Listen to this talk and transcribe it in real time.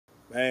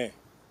Man,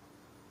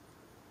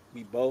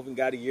 we both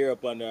got a year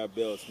up under our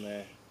belts,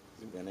 man.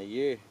 It's been a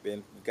year.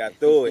 We got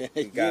through it.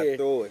 We got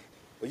through it.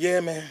 But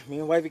yeah, man, me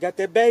and wifey got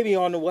that baby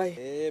on the way.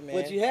 Yeah, man.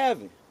 What you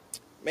having?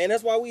 Man,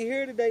 that's why we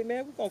here today,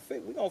 man. We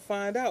gonna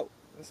find out.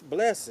 It's a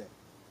blessing.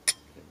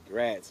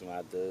 Congrats,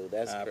 my dude.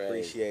 That's crazy. I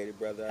appreciate it,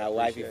 brother. How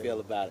wifey feel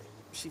about it?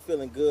 She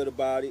feeling good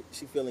about it.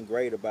 She feeling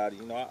great about it.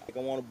 You know, I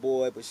want a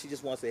boy, but she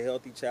just wants a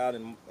healthy child,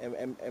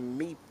 and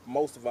me,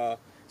 most of all,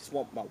 just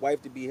want my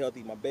wife to be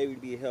healthy, my baby to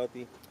be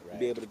healthy, to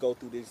be able to go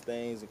through these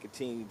things and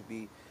continue to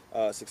be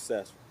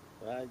successful.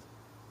 Right?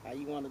 How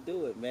you want to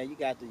do it, man?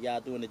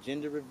 Y'all doing the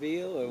gender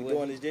reveal or what?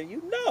 Doing this gender?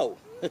 You know,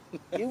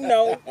 you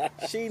know,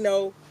 she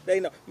know, they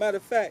know. Matter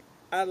of fact,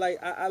 I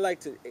like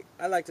to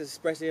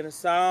express it in a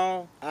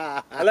song.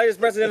 I like to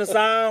express it in a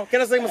song. Can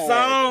I sing my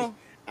song?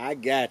 I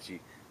got you.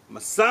 My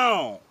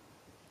song.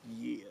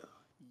 Yeah.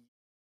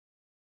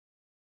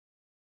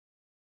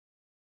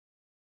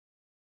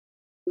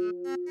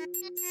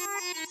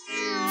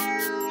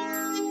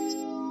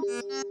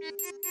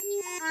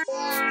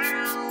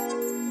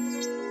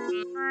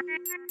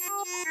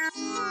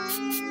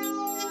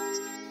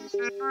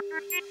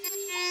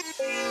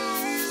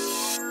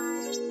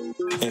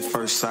 At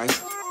first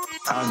sight,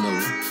 I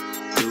knew,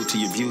 due to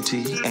your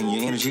beauty and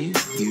your energy,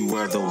 you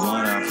were the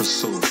one I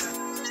pursued.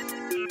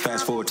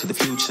 Fast forward to the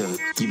future,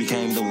 you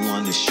became the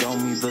one to show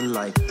me the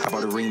light. I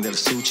bought a ring that'll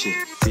suit you,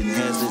 didn't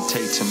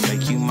hesitate to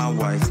make you my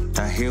wife.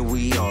 Now here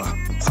we are,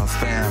 a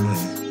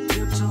family,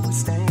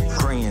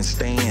 praying,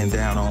 staying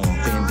down on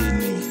bended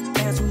knee.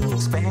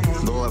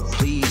 Lord,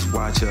 please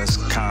watch us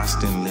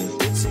constantly,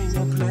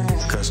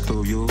 cause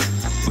through you,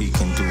 we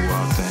can do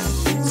all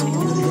things.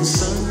 When the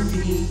sun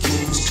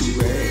begins to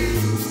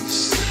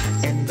rise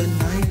and the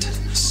night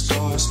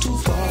starts to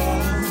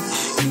fall,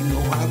 you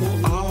know I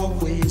will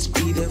always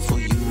be there for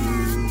you.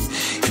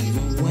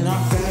 Even when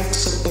our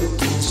backs up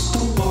against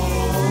the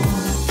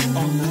wall,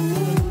 on the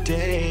good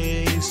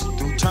days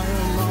through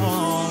turn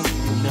on,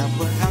 you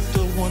never have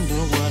to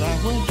wonder what I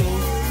will do.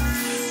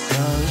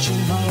 Cause you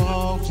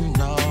know, saying you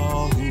know,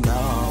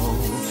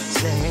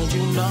 and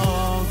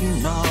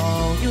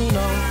you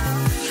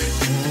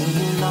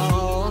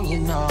know, you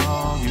know.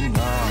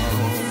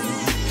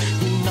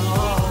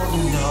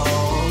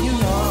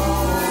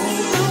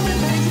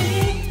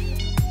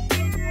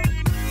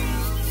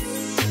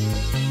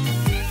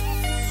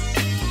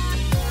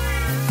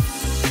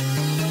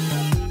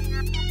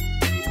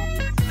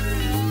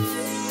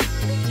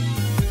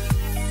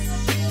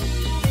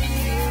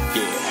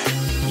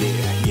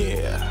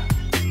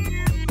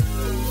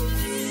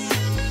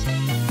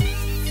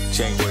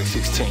 January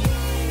 16,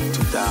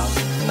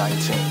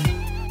 2019.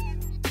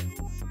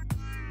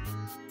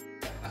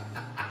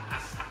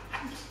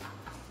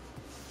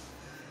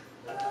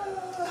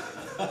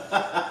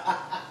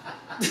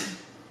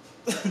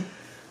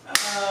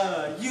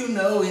 You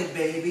know it,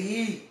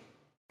 baby.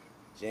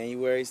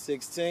 January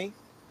 16th.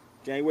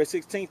 January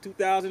 16,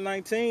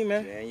 2019,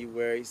 man.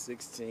 January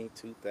 16,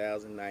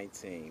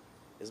 2019.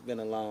 It's been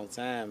a long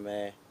time,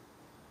 man.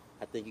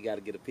 I think you got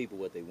to get the people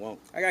what they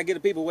want. I got to get the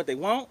people what they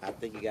want? I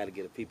think you got to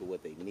get the people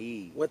what they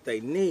need. What they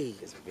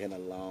need? It's been a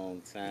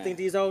long time. You think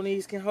these old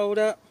knees can hold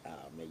up? Oh,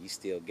 man, you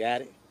still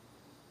got it?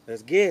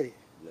 Let's get it.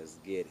 Let's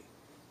get it.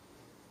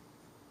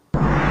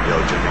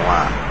 Yo,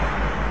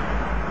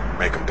 Genuine.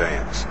 Make them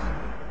dance.